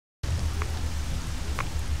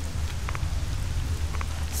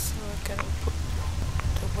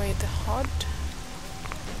the HUD.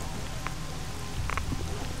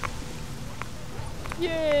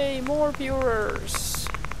 Yay, more viewers!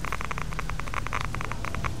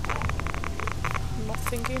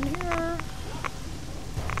 Nothing in here.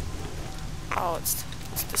 Oh, it's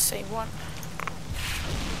the same one.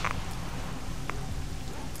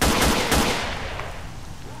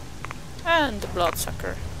 And the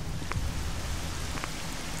bloodsucker.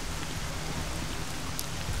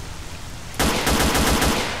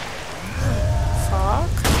 Fuck.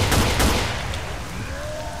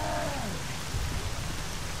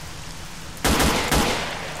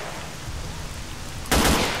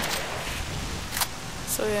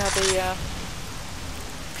 So yeah, the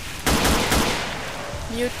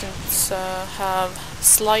mutants have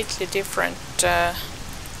slightly different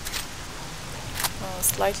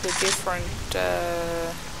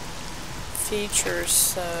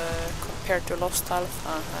features compared to Lost Alpha,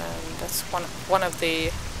 and that's one of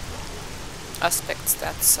the aspects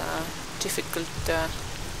that's difficult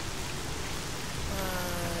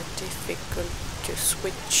to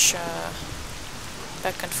switch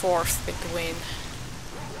back and forth between.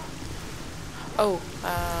 Oh,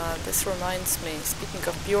 this reminds me, speaking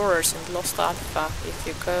of viewers in Lost Alpha, if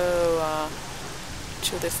you go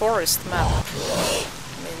to the forest map, I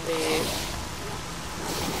mean the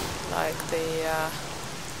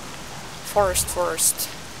forest.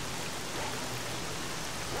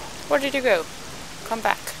 Where did you go? Come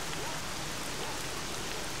back.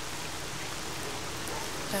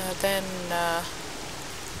 Then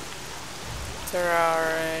there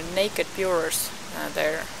are naked viewers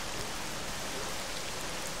there.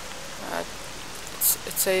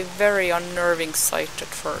 It's a very unnerving sight at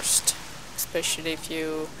first, especially if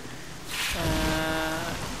you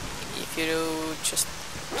just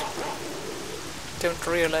don't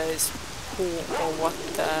realize who or what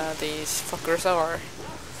these fuckers are.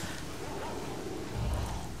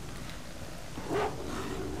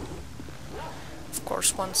 Of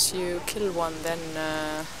course, once you kill one, then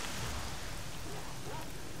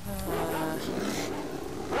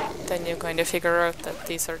you kind of figure out that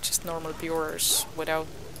these are just normal viewers without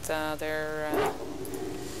their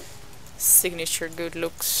signature good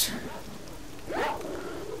looks.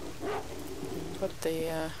 But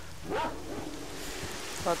the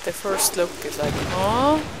first look is like,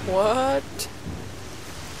 huh? What?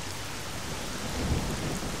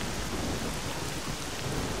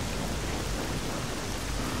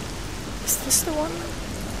 Is this the one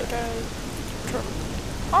that I dropped?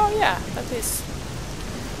 Oh yeah, that is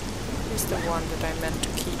the one that I meant to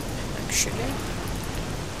keep, actually.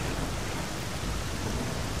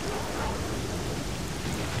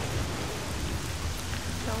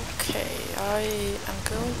 Okay, I am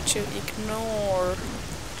going to ignore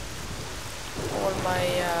all my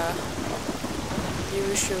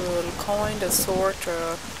usual kind of sort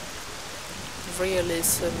of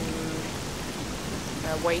realism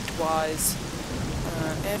weight-wise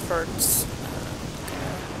efforts.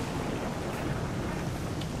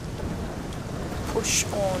 Push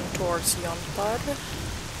on towards Yantar.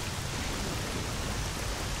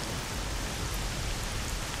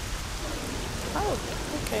 Oh,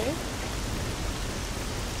 okay.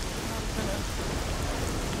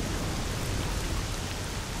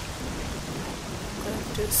 I'm going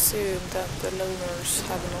to assume that the loners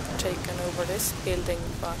have not taken over this building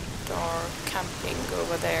but are camping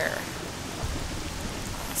over there,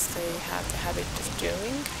 as they have the habit of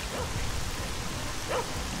doing.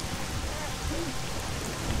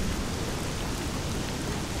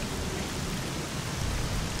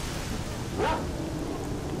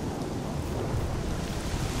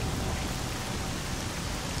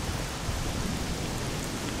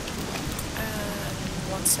 And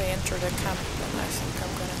once I enter the camp, then I think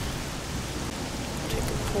I'm gonna take a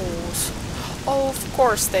pause. Oh, of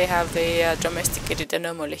course they have the domesticated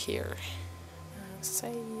anomaly here.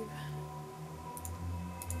 Save.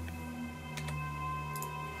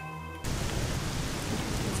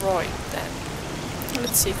 Right then,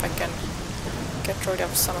 let's see if I can get rid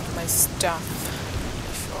of some of my stuff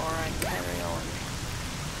before I carry on.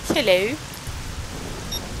 Hello!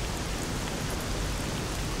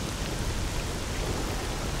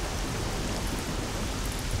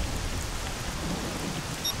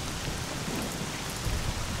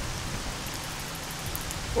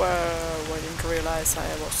 Whoa, I didn't realize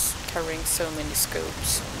I was carrying so many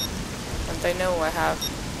scopes. And I know I have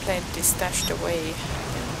plenty stashed away in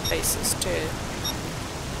places too.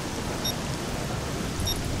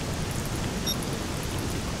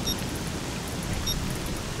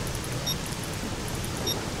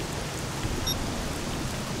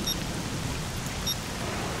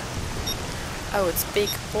 Oh, it's Big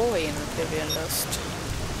Boy in Oblivion Lost. In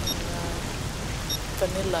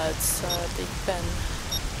Vanilla, it's Big Ben.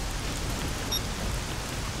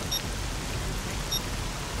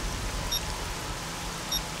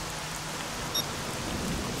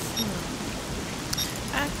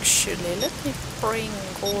 Actually, let me bring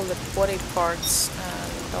all the body parts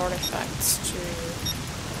and artifacts to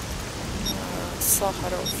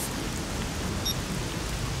S.T.A.L.K.E.R.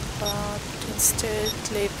 But instead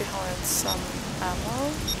leave behind some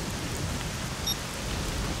ammo,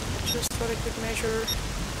 just for a good measure.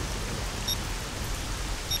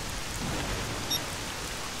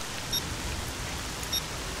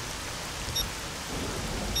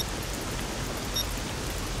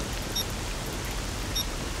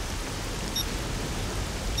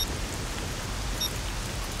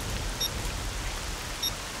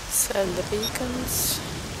 Sell the beacons,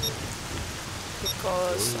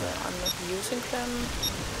 because I'm not using them,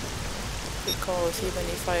 because even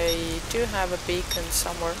if I do have a beacon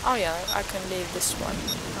somewhere, oh yeah, I can leave this one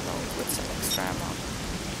along with some extra ammo.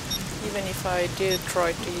 Even if I do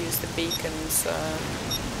try to use the beacons,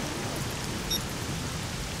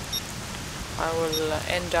 I will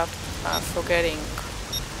end up forgetting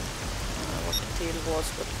what the deal was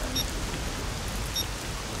with them.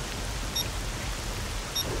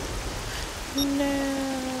 No,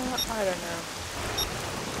 I don't know.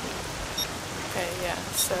 Okay, yeah,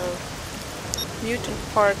 so mutant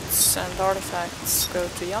parts and artifacts go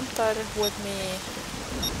to Yantar with me.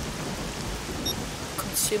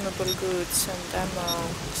 Consumable goods and ammo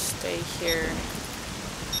stay here.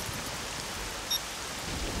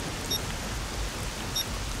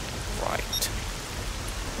 Right.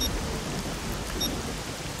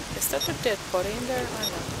 Is that a dead body in there? I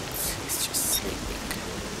know, he's just sleeping.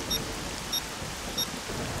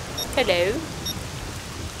 Hello.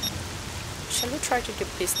 Shall we try to do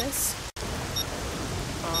business?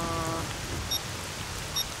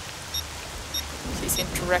 He's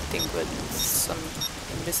interacting with some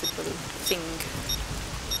invisible thing.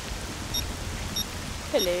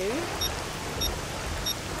 Hello.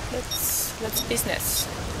 Let's business.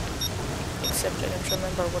 Except I don't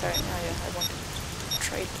remember what I wanted to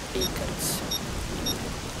trade beacons.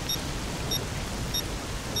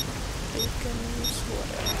 Beacons, what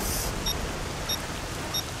else?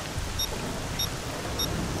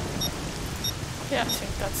 Yeah, I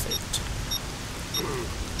think that's it.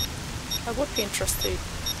 I would be interested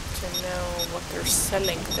to know what they're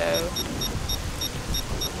selling though.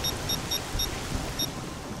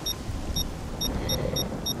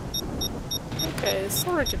 Okay,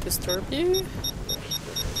 sorry to disturb you.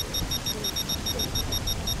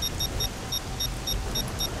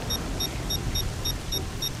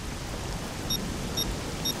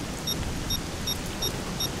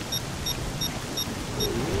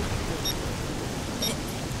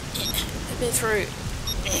 Through.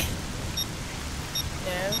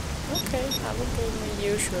 No? Okay, I will go my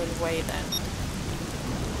usual way then.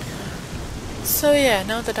 So yeah,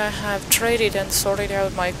 now that I have traded and sorted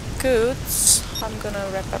out my goods, I'm gonna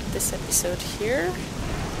wrap up this episode here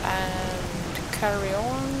and carry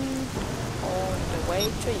on the way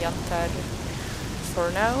to Yantar.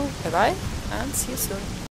 For now, bye bye and see you soon.